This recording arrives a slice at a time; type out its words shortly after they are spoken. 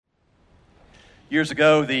Years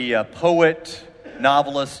ago, the poet,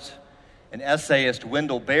 novelist, and essayist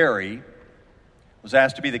Wendell Berry was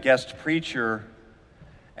asked to be the guest preacher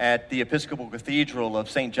at the Episcopal Cathedral of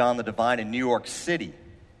St. John the Divine in New York City.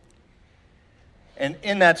 And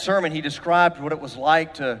in that sermon, he described what it was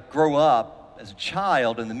like to grow up as a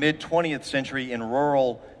child in the mid-20th century in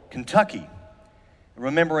rural Kentucky,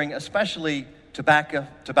 remembering especially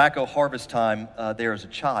tobacco harvest time there as a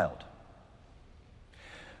child.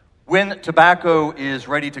 When tobacco is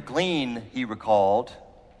ready to glean, he recalled,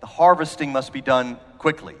 the harvesting must be done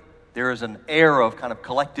quickly. There is an air of kind of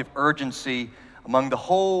collective urgency among the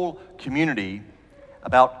whole community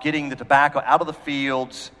about getting the tobacco out of the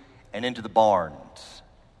fields and into the barns.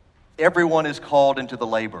 Everyone is called into the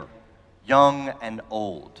labor, young and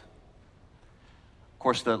old. Of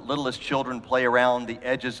course, the littlest children play around the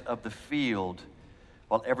edges of the field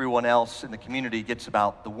while everyone else in the community gets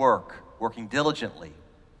about the work, working diligently,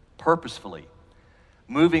 purposefully,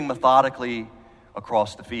 moving methodically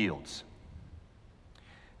across the fields.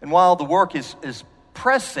 And while the work is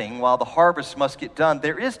pressing, while the harvest must get done,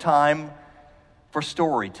 there is time for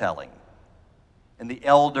storytelling. And the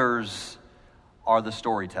elders are the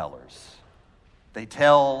storytellers. They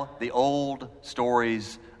tell the old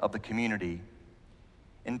stories of the community.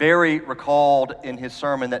 And Berry recalled in his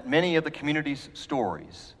sermon that many of the community's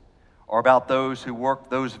stories are about those who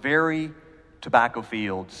worked those very tobacco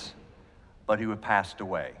fields, but who have passed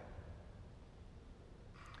away.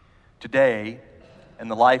 Today, in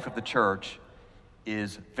the life of the church,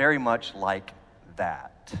 is very much like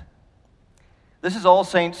that. This is All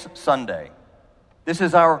Saints Sunday. This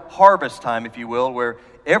is our harvest time, if you will, where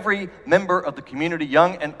every member of the community,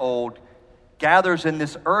 young and old, gathers in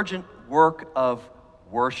this urgent work of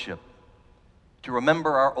worship to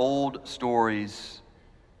remember our old stories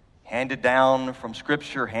handed down from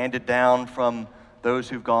Scripture, handed down from those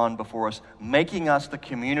who've gone before us, making us the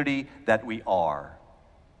community that we are,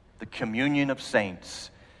 the communion of saints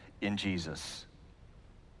in Jesus.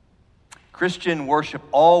 Christian worship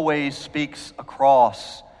always speaks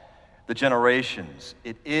across the generations.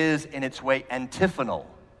 It is, in its way, antiphonal.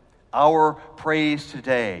 Our praise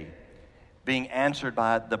today being answered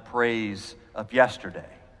by the praise of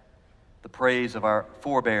yesterday, the praise of our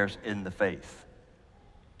forebears in the faith.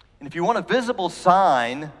 And if you want a visible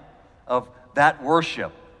sign of that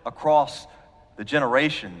worship across the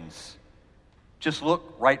generations, just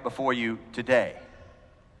look right before you today.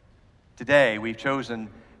 Today, we've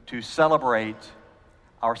chosen to celebrate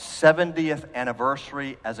our 70th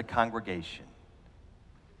anniversary as a congregation.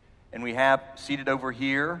 And we have seated over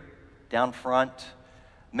here, down front,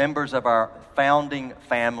 members of our founding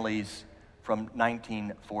families from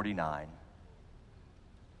 1949.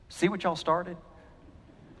 See what y'all started?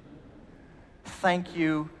 Thank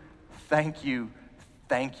you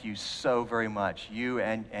so very much, you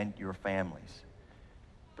and your families.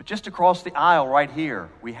 But just across the aisle right here,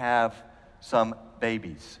 we have some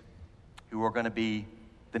babies who are going to be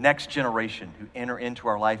the next generation who enter into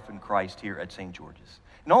our life in Christ here at St. George's.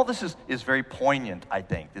 And all this is very poignant, I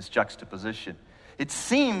think, this juxtaposition. It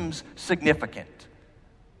seems significant,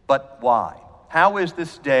 but why? How is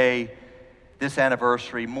this day, this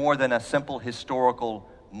anniversary, more than a simple historical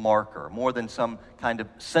marker, more than some kind of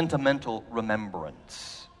sentimental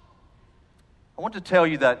remembrance? I want to tell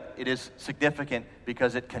you that it is significant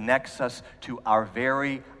because it connects us to our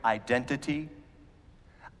very identity,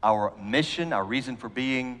 our mission, our reason for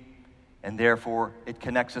being, and therefore it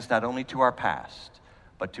connects us not only to our past,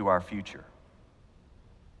 but to our future.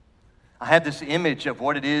 I have this image of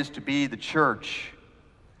what it is to be the church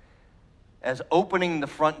as opening the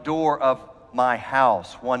front door of my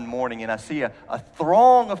house one morning, and I see a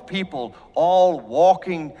throng of people all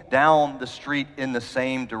walking down the street in the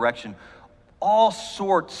same direction. All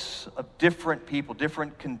sorts of different people,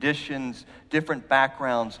 different conditions, different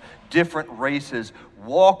backgrounds, different races,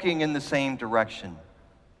 walking in the same direction.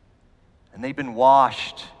 And they've been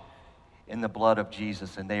washed in the blood of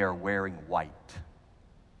Jesus, and they are wearing white.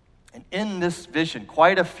 And in this vision,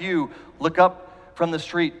 quite a few look up from the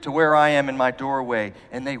street to where I am in my doorway,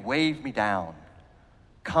 and they wave me down.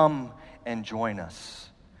 Come and join us.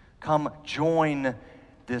 Come join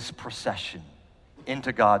this procession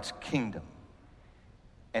into God's kingdom.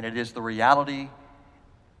 And it is the reality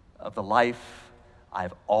of the life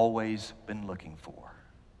I've always been looking for.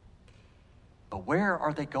 But where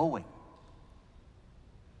are they going?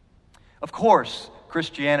 Of course,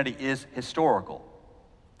 Christianity is historical.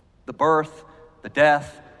 The birth, the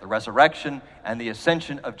death, the resurrection, and the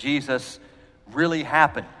ascension of Jesus really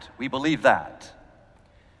happened. We believe that.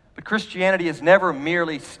 But Christianity is never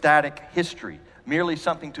merely static history, merely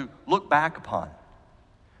something to look back upon.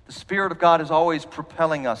 The The Spirit of God is always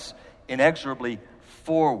propelling us inexorably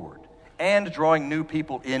forward and drawing new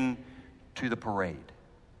people into the parade.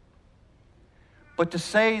 But to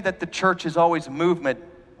say that the church is always a movement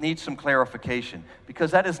needs some clarification,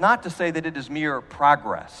 because that is not to say that it is mere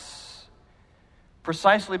progress.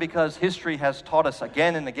 Precisely because history has taught us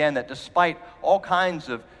again and again that despite all kinds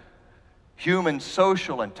of human,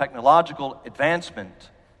 social, and technological advancement,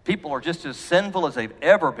 people are just as sinful as they've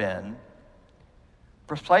ever been,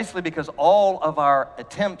 precisely because all of our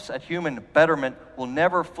attempts at human betterment will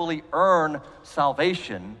never fully earn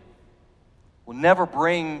salvation, will never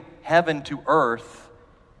bring heaven to earth,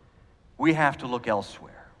 we have to look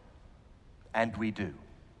elsewhere. And we do,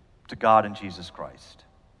 to God and Jesus Christ.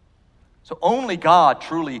 So only God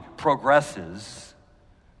truly progresses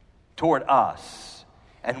toward us,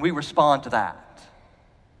 and we respond to that.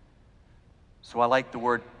 So I like the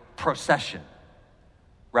word procession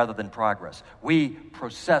rather than progress. We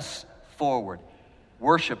process forward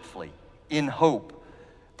worshipfully in hope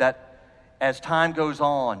that as time goes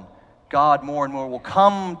on, God more and more will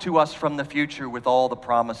come to us from the future with all the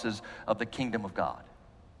promises of the kingdom of God.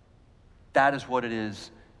 That is what it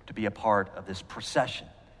is to be a part of this procession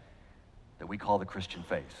that we call the Christian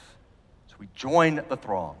faith. So we join the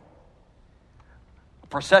throng. A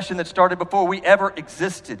procession that started before we ever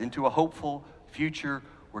existed into a hopeful future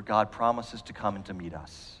where God promises to come and to meet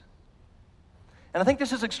us. And I think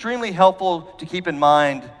this is extremely helpful to keep in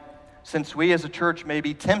mind, since we as a church may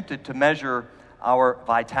be tempted to measure our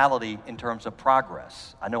vitality in terms of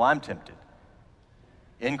progress. I know I'm tempted.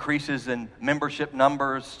 Increases in membership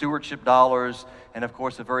numbers, stewardship dollars, and of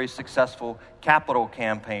course a very successful capital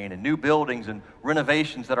campaign and new buildings and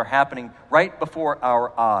renovations that are happening right before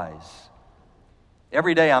our eyes.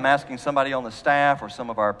 Every day I'm asking somebody on the staff or some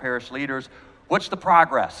of our parish leaders, what's the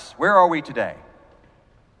progress? Where are we today?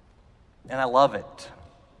 And I love it.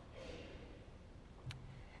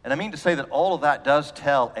 And I mean to say that all of that does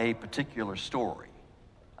tell a particular story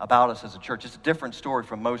about us as a church. It's a different story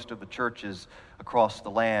from most of the churches across the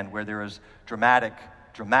land, where there is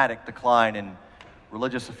dramatic decline in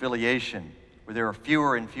religious affiliation, where there are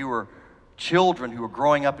fewer and fewer children who are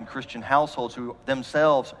growing up in Christian households who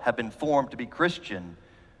themselves have been formed to be Christian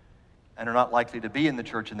and are not likely to be in the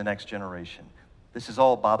church in the next generation. This is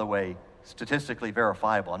all, by the way, statistically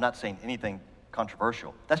verifiable. I'm not saying anything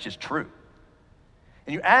controversial. That's just true.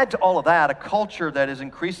 And you add to all of that a culture that is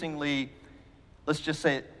increasingly, let's just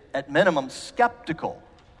say at minimum, skeptical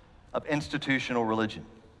of institutional religion.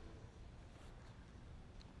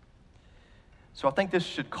 So I think this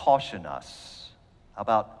should caution us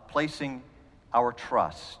about placing our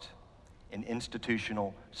trust in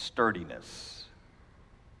institutional sturdiness.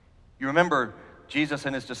 You remember Jesus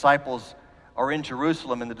and his disciples are in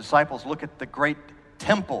Jerusalem, and the disciples look at the great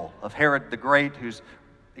temple of Herod the Great, who's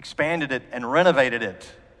expanded it and renovated it.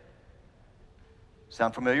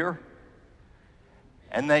 Sound familiar?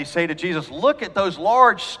 And they say to Jesus, look at those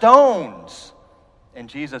large stones. And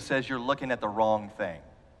Jesus says, you're looking at the wrong thing.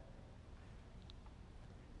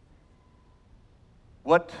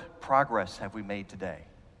 What progress have we made today?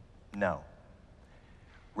 No.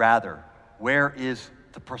 Rather, where is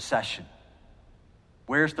the procession?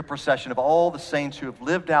 Where's the procession of all the saints who have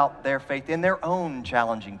lived out their faith in their own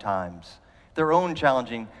challenging times, their own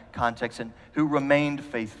challenging contexts, and who remained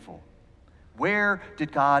faithful? Where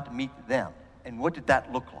did God meet them? And what did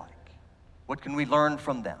that look like? What can we learn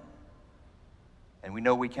from them? And we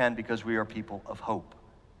know we can because we are people of hope.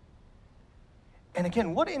 And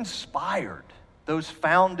again, what inspired those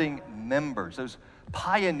founding members, those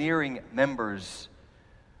pioneering members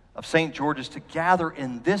of St. George's to gather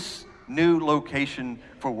in this new location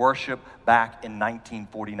for worship back in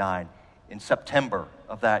 1949, in September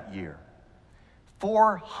of that year?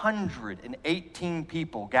 418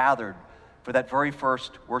 people gathered for that very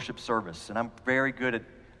first worship service. And I'm very good at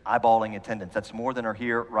eyeballing attendance. That's more than are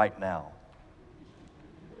here right now.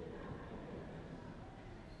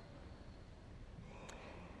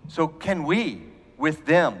 So can we, with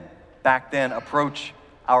them back then, approach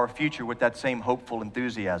our future with that same hopeful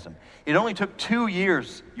enthusiasm? It only took 2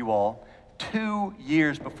 years, you all, 2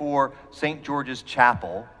 years before St. George's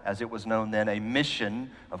Chapel, as it was known then, a mission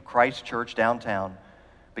of Christ Church downtown,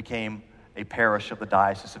 became a parish of the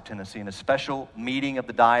Diocese of Tennessee, in a special meeting of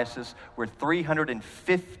the diocese where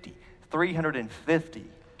 350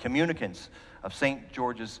 communicants of St.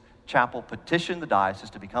 George's Chapel petitioned the diocese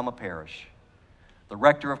to become a parish. The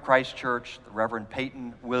rector of Christ Church, the Reverend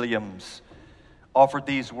Peyton Williams, offered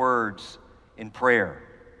these words in prayer.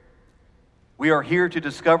 We are here to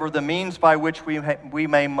discover the means by which we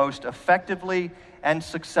may most effectively and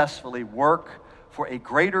successfully work for a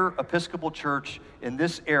greater Episcopal church in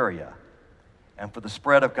this area and for the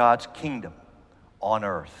spread of God's kingdom on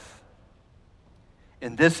earth.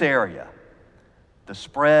 In this area, the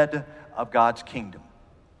spread of God's kingdom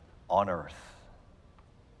on earth.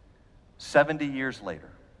 70 years later,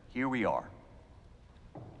 here we are.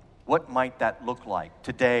 What might that look like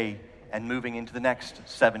today and moving into the next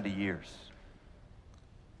 70 years?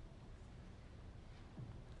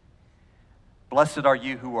 Blessed are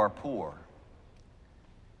you who are poor,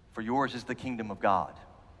 for yours is the kingdom of God.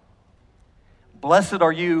 Blessed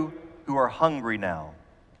are you who are hungry now,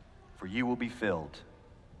 for you will be filled.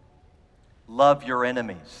 Love your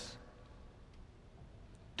enemies.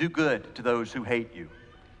 Do good to those who hate you.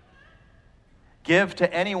 Give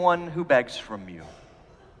to anyone who begs from you.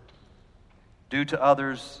 Do to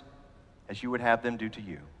others as you would have them do to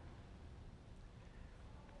you.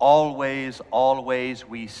 Always, always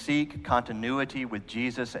we seek continuity with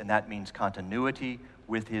Jesus, and that means continuity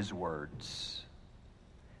with his words.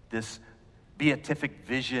 This beatific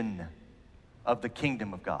vision of the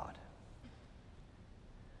kingdom of God.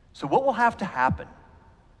 So what will have to happen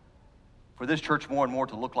for this church more and more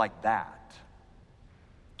to look like that?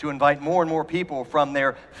 To invite more and more people from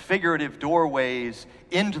their figurative doorways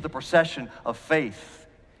into the procession of faith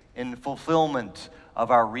in fulfillment of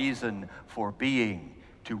our reason for being,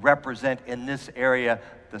 to represent in this area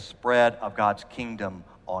the spread of God's kingdom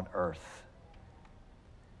on earth.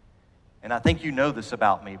 And I think you know this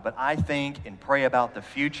about me, but I think and pray about the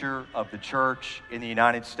future of the church in the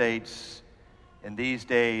United States in these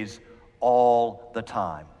days all the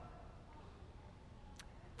time.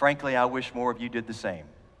 Frankly, I wish more of you did the same.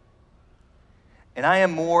 And I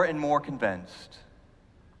am more and more convinced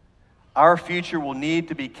our future will need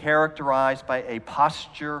to be characterized by a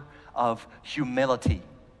posture of humility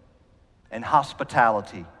and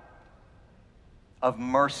hospitality, of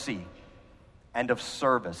mercy and of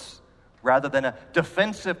service, rather than a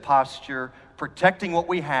defensive posture protecting what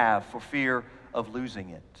we have for fear of losing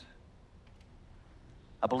it.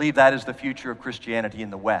 I believe that is the future of Christianity in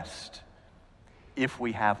the West, if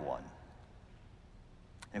we have one.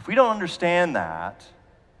 If we don't understand that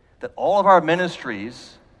all of our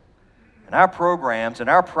ministries and our programs and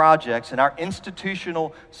our projects and our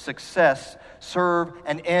institutional success serve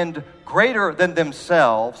an end greater than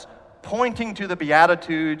themselves, pointing to the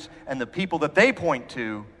Beatitudes and the people that they point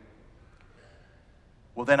to,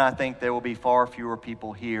 well, then I think there will be far fewer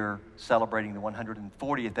people here celebrating the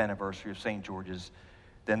 140th anniversary of St. George's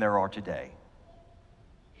than there are today.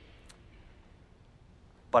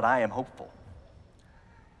 But I am hopeful.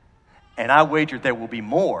 And I wager there will be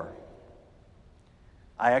more.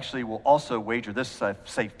 I actually will also wager this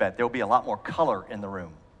safe bet. There will be a lot more color in the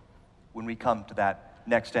room when we come to that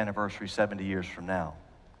next anniversary 70 years from now.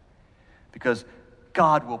 Because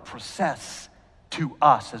God will process to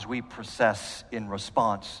us as we process in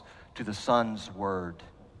response to the Son's word.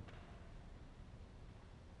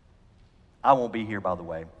 I won't be here, by the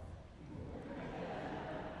way.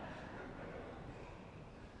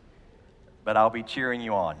 But I'll be cheering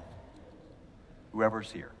you on,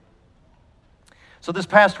 whoever's here. So this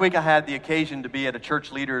past week I had the occasion to be at a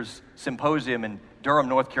church leaders symposium in Durham,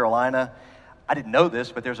 North Carolina. I didn't know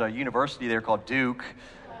this, but there's a university there called Duke,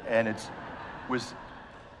 and it was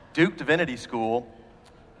Duke Divinity School.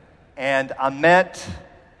 And I met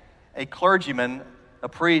a clergyman, a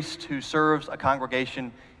priest who serves a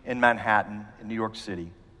congregation in Manhattan, in New York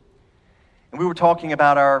City. And we were talking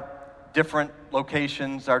about our different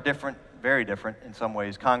locations, our different, very different in some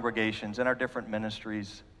ways, congregations and our different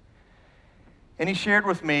ministries. And he shared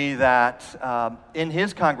with me that in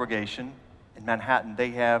his congregation in Manhattan, they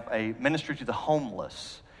have a ministry to the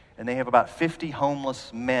homeless. And they have about 50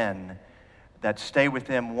 homeless men that stay with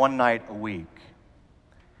them one night a week.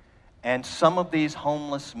 And some of these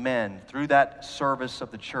homeless men, through that service of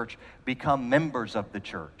the church, become members of the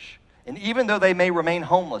church. And even though they may remain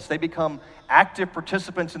homeless, they become active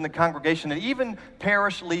participants in the congregation and even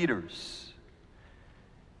parish leaders.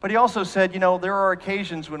 But he also said, there are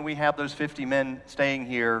occasions when we have those 50 men staying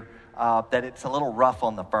here that it's a little rough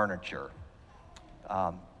on the furniture.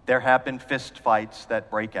 There have been fist fights that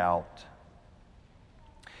break out.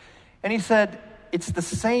 And he said, it's the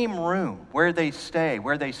same room where they stay,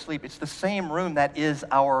 where they sleep. It's the same room that is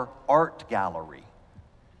our art gallery.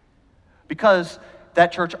 Because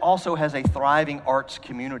that church also has a thriving arts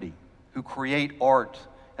community who create art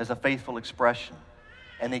as a faithful expression.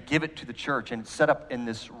 And they give it to the church, and it's set up in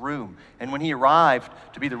this room. And when he arrived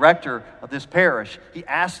to be the rector of this parish, he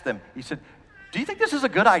asked them, he said, do you think this is a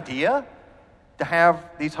good idea to have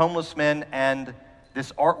these homeless men and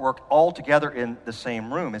this artwork all together in the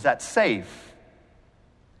same room? Is that safe?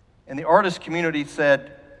 And the artist community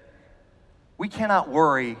said, we cannot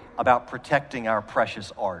worry about protecting our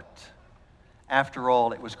precious art. After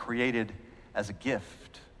all, it was created as a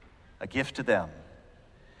gift to them,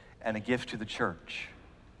 and a gift to the church.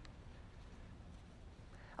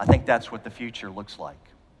 I think that's what the future looks like.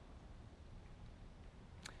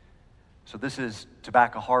 So this is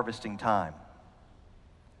tobacco harvesting time.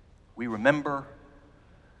 We remember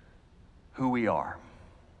who we are,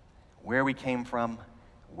 where we came from,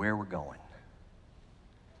 where we're going.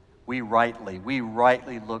 We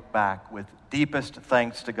rightly look back with deepest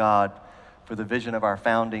thanks to God for the vision of our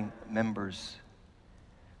founding members.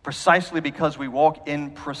 Precisely because we walk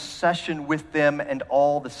in procession with them and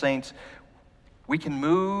all the saints, we can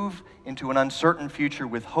move into an uncertain future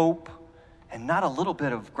with hope and not a little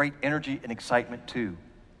bit of great energy and excitement too.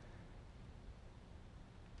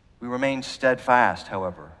 We remain steadfast,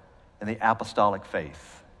 however, in the apostolic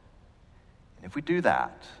faith. And if we do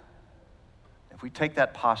that, if we take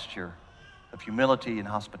that posture of humility and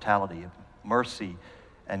hospitality, of mercy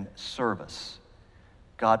and service,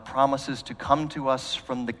 God promises to come to us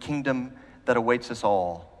from the kingdom that awaits us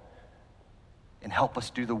all and help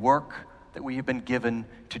us do the work that we have been given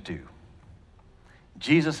to do.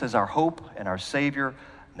 Jesus is our hope and our Savior,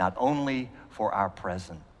 not only for our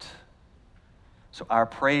present. So our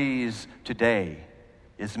praise today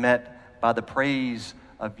is met by the praise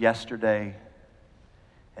of yesterday,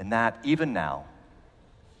 and that even now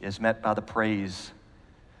is met by the praise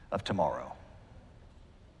of tomorrow.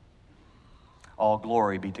 All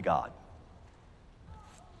glory be to God.